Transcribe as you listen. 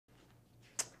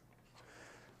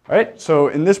All right, so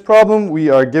in this problem, we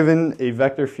are given a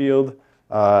vector field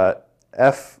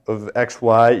f of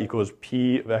xy equals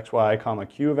p of xy comma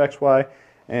q of xy,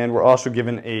 and we're also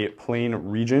given a plane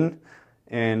region.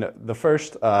 And the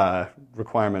first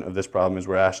requirement of this problem is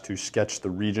we're asked to sketch the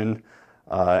region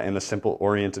and the simple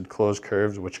oriented closed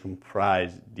curves which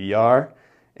comprise dr.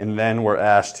 And then we're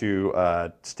asked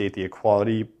to state the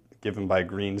equality given by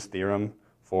Green's theorem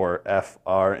for f,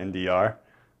 r, and dr.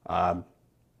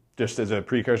 Just as a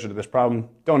precursor to this problem,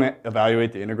 don't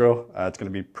evaluate the integral. It's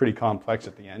going to be pretty complex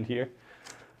at the end here.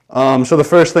 So the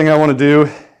first thing I want to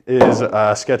do is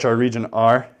sketch our region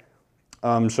R.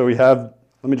 So we have,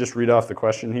 let me just read off the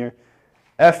question here.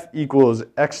 F equals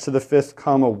x to the fifth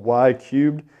comma y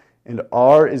cubed, and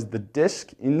R is the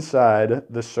disk inside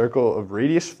the circle of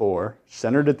radius 4,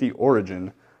 centered at the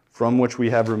origin, from which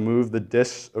we have removed the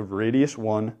disks of radius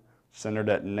 1, centered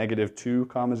at negative 2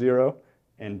 comma 0,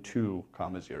 and 2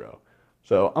 comma 0.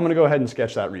 So I'm going to go ahead and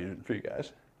sketch that region for you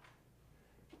guys.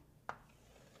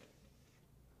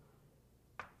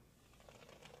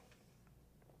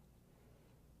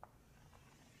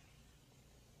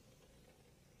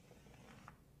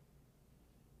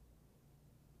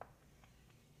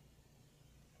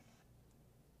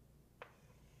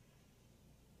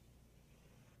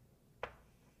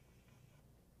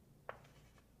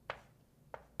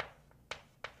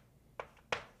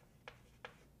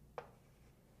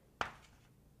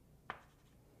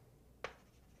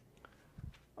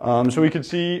 So we can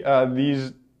see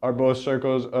these are both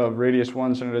circles of radius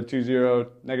 1 centered at 2, 0,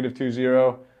 negative 2,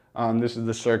 0. This is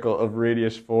the circle of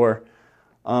radius 4.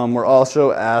 We're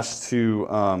also asked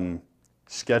to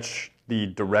sketch the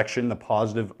direction, the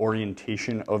positive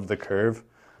orientation of the curve.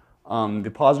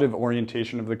 The positive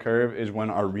orientation of the curve is when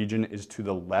our region is to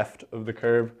the left of the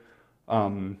curve.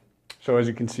 So as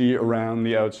you can see around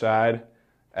the outside,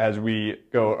 as we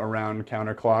go around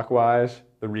counterclockwise,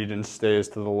 the region stays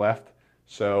to the left.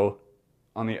 So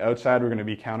on the outside, we're going to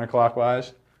be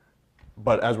counterclockwise,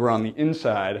 but as we're on the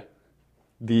inside,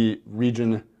 the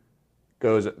region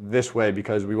goes this way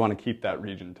because we want to keep that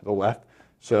region to the left.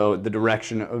 So the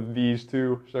direction of these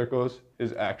two circles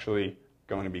is actually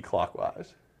going to be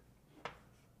clockwise.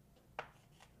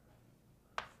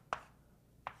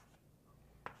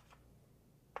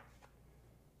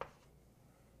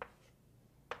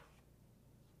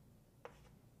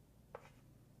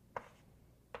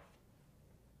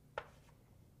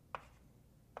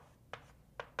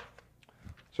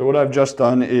 So what I've just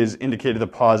done is indicated the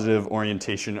positive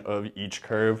orientation of each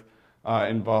curve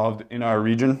involved in our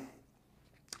region.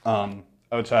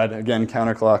 Outside, again,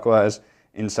 counterclockwise.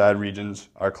 Inside regions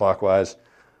are clockwise.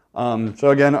 So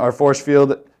again, our force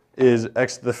field is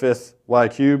x to the fifth y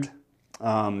cubed.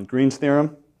 Green's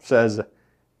theorem says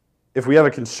if we have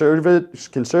a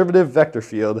conservative vector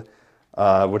field,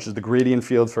 which is the gradient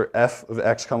field for f of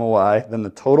x comma y, then the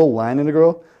total line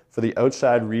integral for the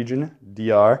outside region,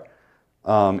 dr,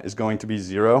 is going to be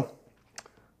 0.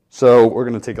 So we're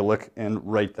going to take a look and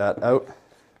write that out.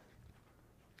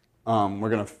 We're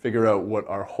going to figure out what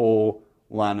our whole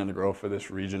line integral for this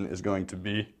region is going to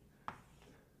be.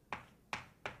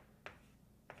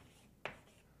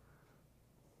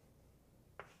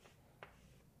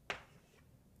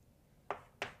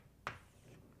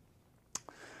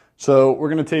 So we're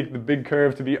going to take the big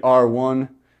curve to be R1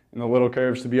 and the little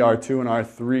curves to be R2 and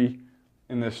R3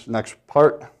 in this next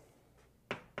part.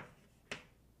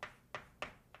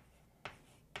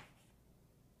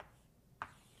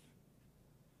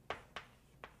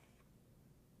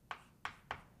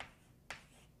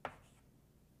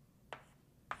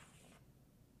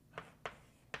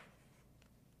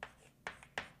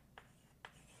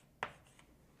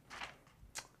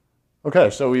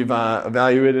 Okay, so we've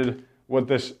evaluated what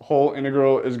this whole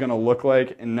integral is going to look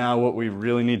like, and now what we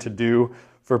really need to do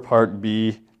for part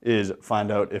B is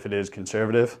find out if it is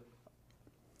conservative.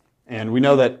 And we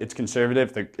know that it's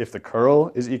conservative if the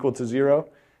curl is equal to 0,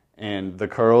 and the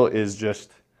curl is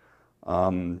just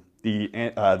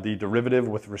the derivative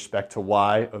with respect to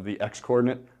y of the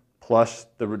x-coordinate plus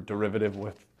the derivative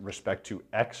with respect to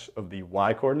x of the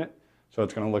y-coordinate. So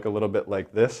it's going to look a little bit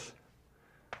like this.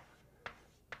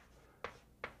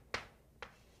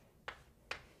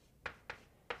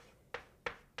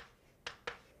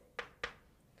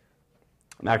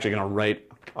 I'm actually going to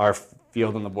write our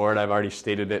field on the board. I've already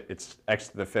stated it. It's x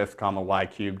to the fifth comma y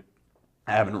cubed.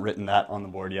 I haven't written that on the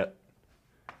board yet.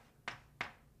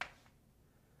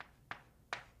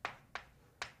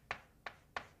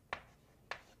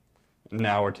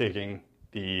 Now we're taking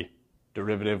the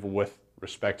derivative with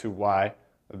respect to y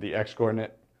of the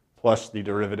x-coordinate plus the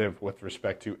derivative with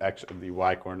respect to x of the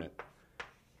y-coordinate.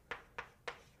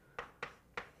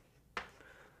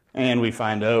 And we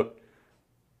find out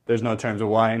there's no terms of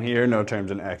y in here, no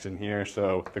terms in x in here,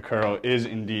 so the curl is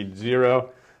indeed 0.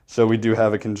 So we do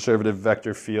have a conservative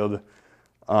vector field.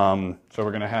 So we're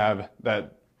going to have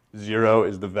that 0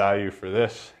 is the value for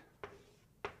this.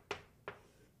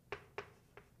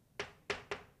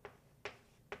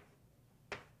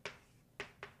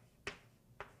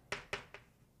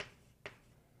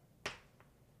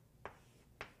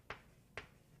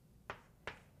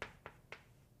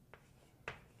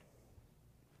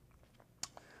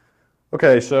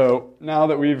 Okay, so now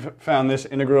that we've found this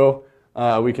integral,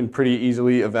 we can pretty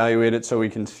easily evaluate it. So we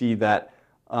can see that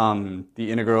the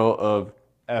integral of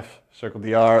f circle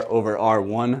dr over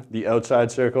R1, the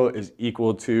outside circle, is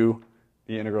equal to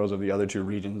the integrals of the other two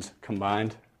regions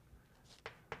combined.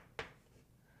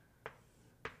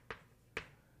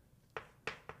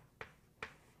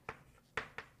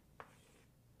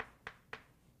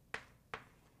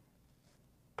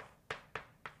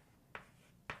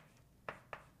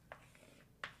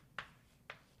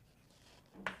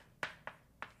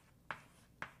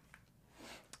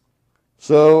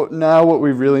 So now what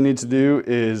we really need to do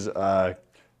is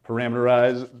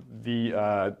parameterize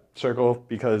the circle,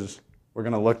 because we're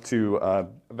going to look to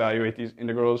evaluate these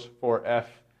integrals for f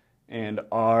and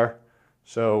r.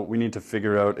 So we need to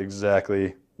figure out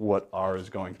exactly what r is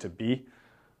going to be.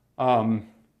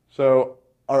 So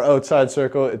our outside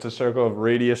circle, it's a circle of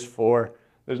radius 4.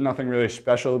 There's nothing really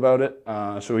special about it.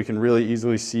 So we can really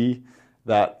easily see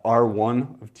that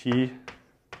r1 of t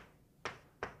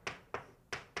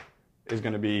is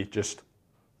going to be just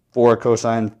 4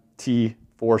 cosine t,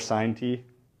 4 sine t.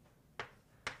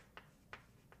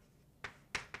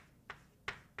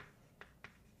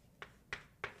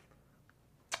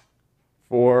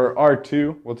 For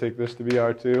R2, we'll take this to be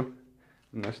R2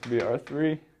 and this to be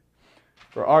R3.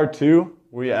 For R2,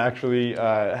 we actually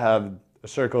have a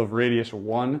circle of radius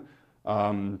 1.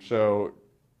 So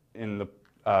in the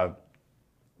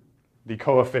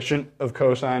coefficient of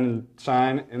cosine and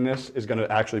sine in this is going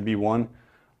to actually be 1.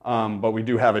 But we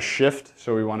do have a shift,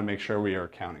 so we want to make sure we are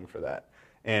accounting for that.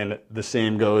 And the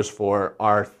same goes for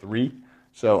R3.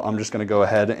 So I'm just going to go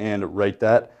ahead and write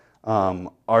that.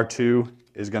 R2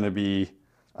 is going to be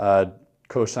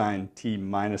cosine t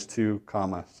minus 2,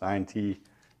 comma, sine t.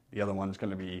 The other one is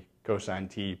going to be cosine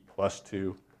t plus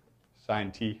 2,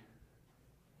 sine t.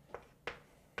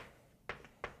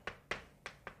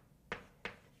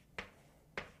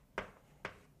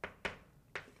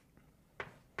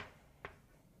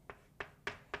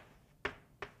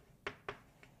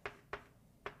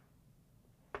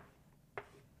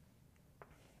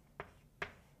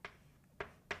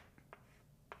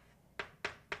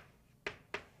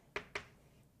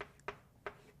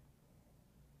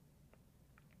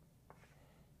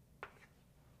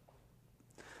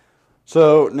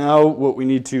 So now what we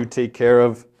need to take care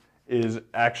of is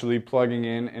actually plugging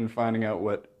in and finding out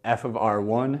what f of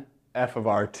R1, f of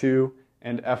R2,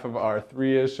 and f of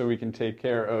R3 is, so we can take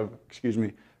care of,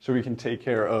 so we can take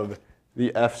care of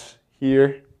the f's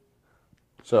here.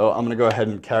 So I'm going to go ahead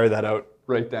and carry that out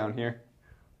right down here.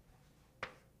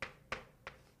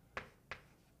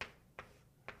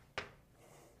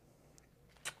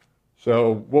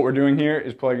 So what we're doing here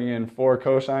is plugging in 4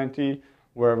 cosine t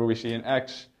wherever we see an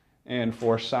x, and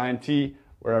 4 sine t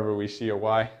wherever we see a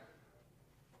y.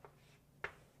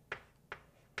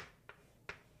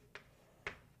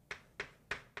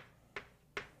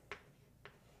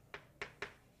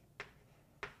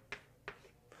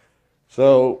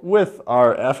 So with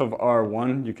our f of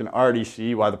R1, you can already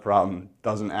see why the problem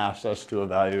doesn't ask us to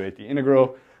evaluate the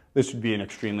integral. This would be an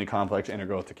extremely complex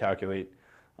integral to calculate.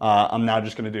 I'm now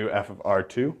just going to do f of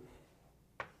R2.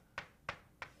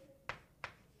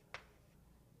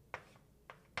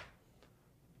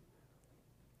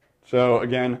 So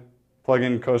again, plug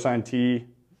in cosine t,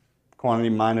 quantity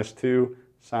minus 2,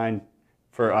 sine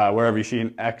for wherever you see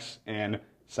an x, and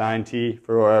sine t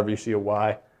for wherever you see a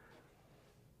y.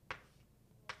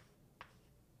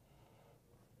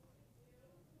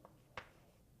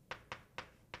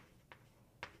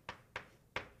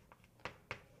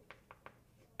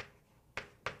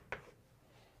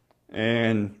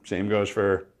 And same goes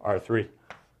for R3.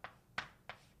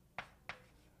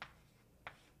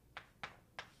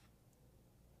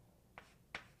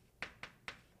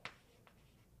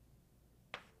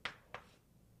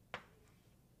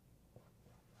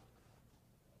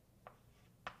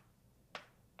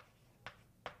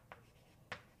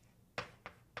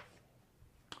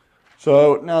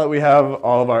 So now that we have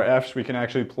all of our f's, we can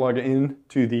actually plug in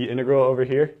to the integral over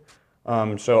here.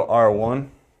 So R1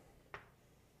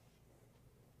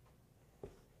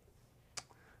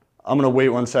 I'm going to wait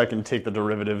 1 second, take the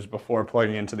derivatives before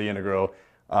plugging into the integral.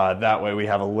 That way we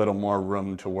have a little more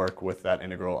room to work with that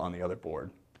integral on the other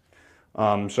board.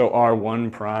 So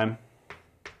R1 prime,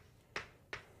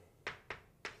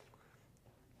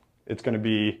 it's going to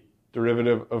be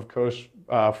derivative of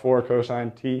 4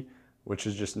 cosine t, which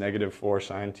is just negative 4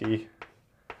 sine t.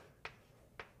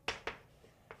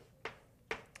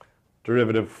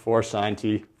 Derivative of 4 sine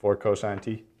t, 4 cosine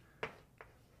t.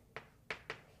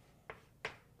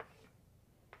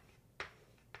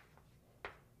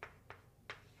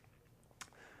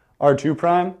 R2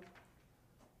 prime,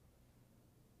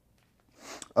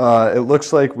 it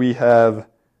looks like we have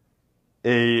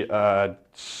a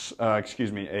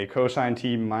cosine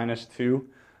t minus 2.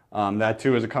 That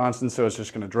 2 is a constant, so it's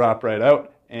just going to drop right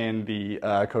out, and the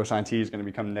cosine t is going to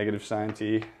become negative sine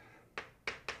t.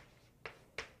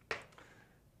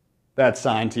 That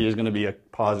sine t is going to be a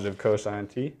positive cosine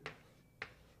t.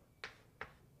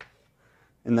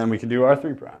 And then we can do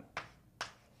R3 prime.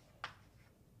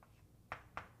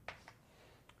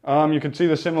 You can see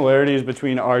the similarities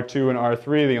between R2 and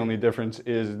R3. The only difference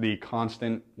is the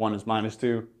constant. One is minus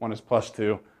 2, one is plus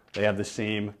 2. They have the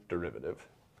same derivative.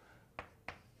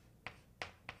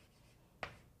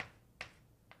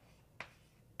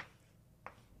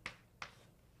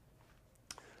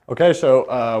 Okay, so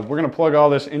we're going to plug all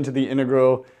this into the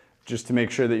integral just to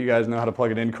make sure that you guys know how to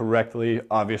plug it in correctly.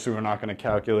 Obviously, we're not going to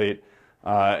calculate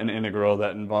an integral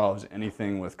that involves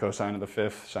anything with cosine of the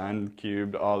fifth, sine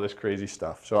cubed, all this crazy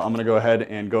stuff. So I'm going to go ahead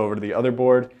and go over to the other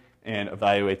board and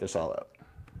evaluate this all out.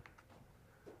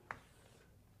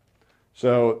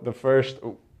 So the first,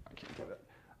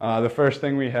 the first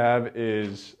thing we have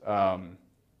is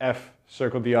f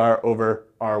circle dr over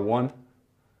r1.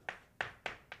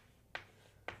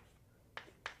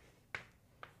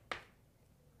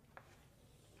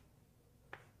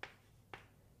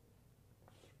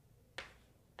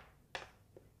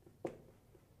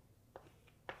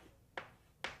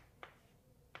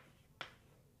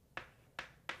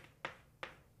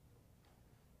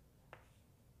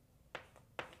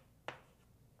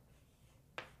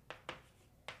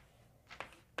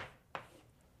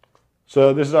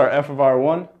 So this is our f of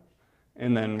r1,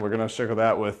 and then we're going to circle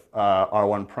that with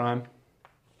r1 prime.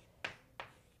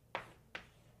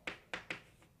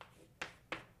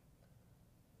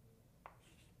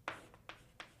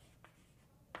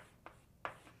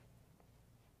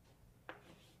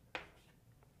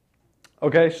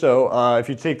 Okay, so if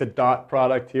you take the dot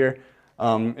product here,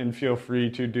 and feel free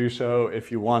to do so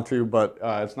if you want to, but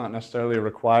it's not necessarily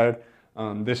required.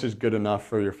 This is good enough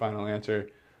for your final answer.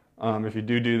 If you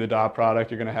do the dot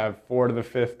product, you're going to have 4 to the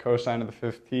 5th cosine of the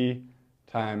 5th t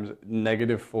times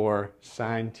negative 4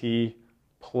 sine t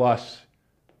plus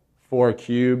 4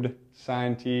 cubed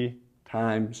sine t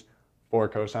times 4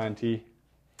 cosine t.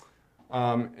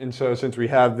 And so since we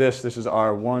have this is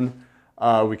R1,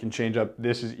 we can change up,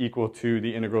 this is equal to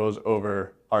the integrals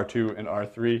over R2 and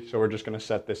R3, so we're just going to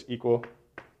set this equal.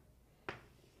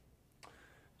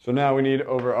 So now we need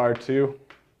over R2,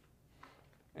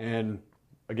 and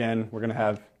again, we're going to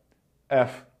have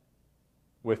f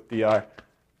with dr.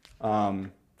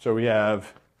 So we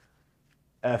have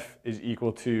f is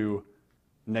equal to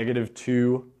negative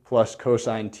 2 plus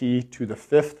cosine t to the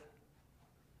 5th.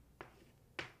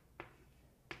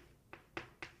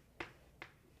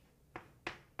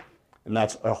 And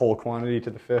that's a whole quantity to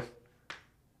the 5th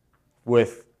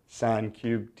with sine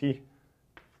cubed t.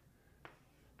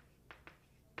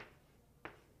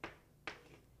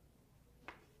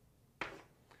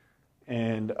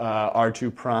 And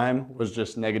R2 prime was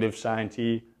just negative sine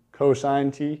t cosine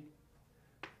t.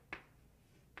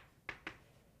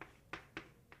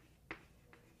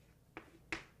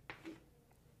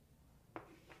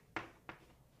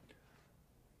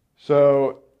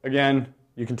 So again,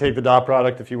 you can take the dot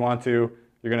product if you want to.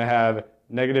 You're going to have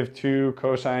negative 2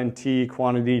 cosine t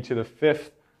quantity to the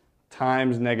 5th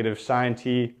times negative sine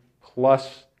t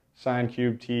plus sine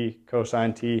cubed t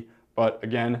cosine t. But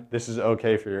again, this is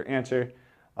okay for your answer.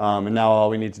 And now all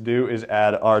we need to do is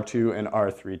add R2 and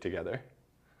R3 together.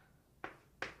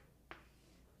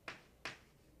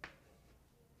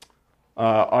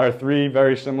 R3,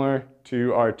 very similar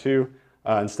to R2.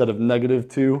 Instead of negative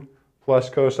 2 plus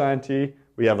cosine t,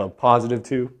 we have a positive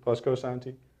 2 plus cosine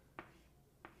t.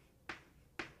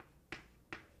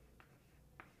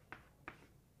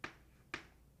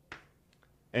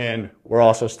 And we're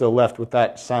also still left with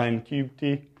that sine cubed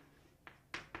t.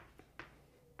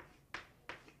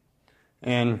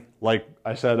 And like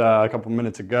I said a couple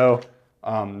minutes ago,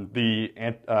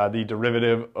 the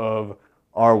derivative of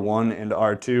R1 and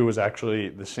R2 was actually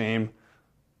the same.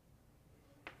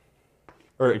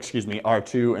 or excuse me,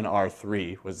 R2 and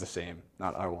R3 was the same,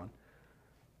 not R1.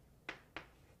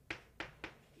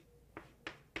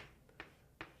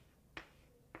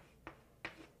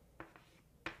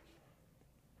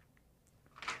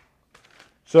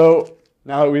 So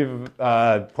now that we've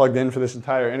plugged in for this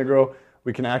entire integral,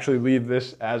 we can actually leave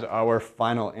this as our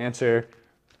final answer.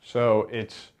 So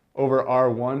it's over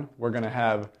R1, we're going to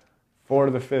have 4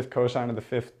 to the 5th cosine of the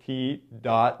 5th t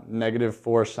dot negative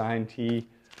 4 sine t,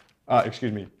 4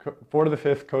 to the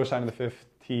 5th cosine of the 5th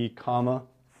t comma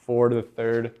 4 to the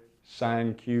 3rd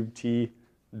sine cube t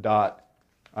dot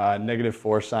negative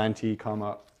 4 sine t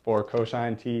comma 4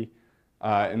 cosine t,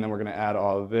 and then we're going to add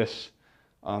all of this.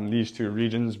 These two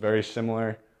regions, very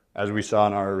similar as we saw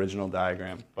in our original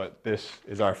diagram, but this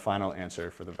is our final answer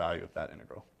for the value of that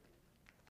integral.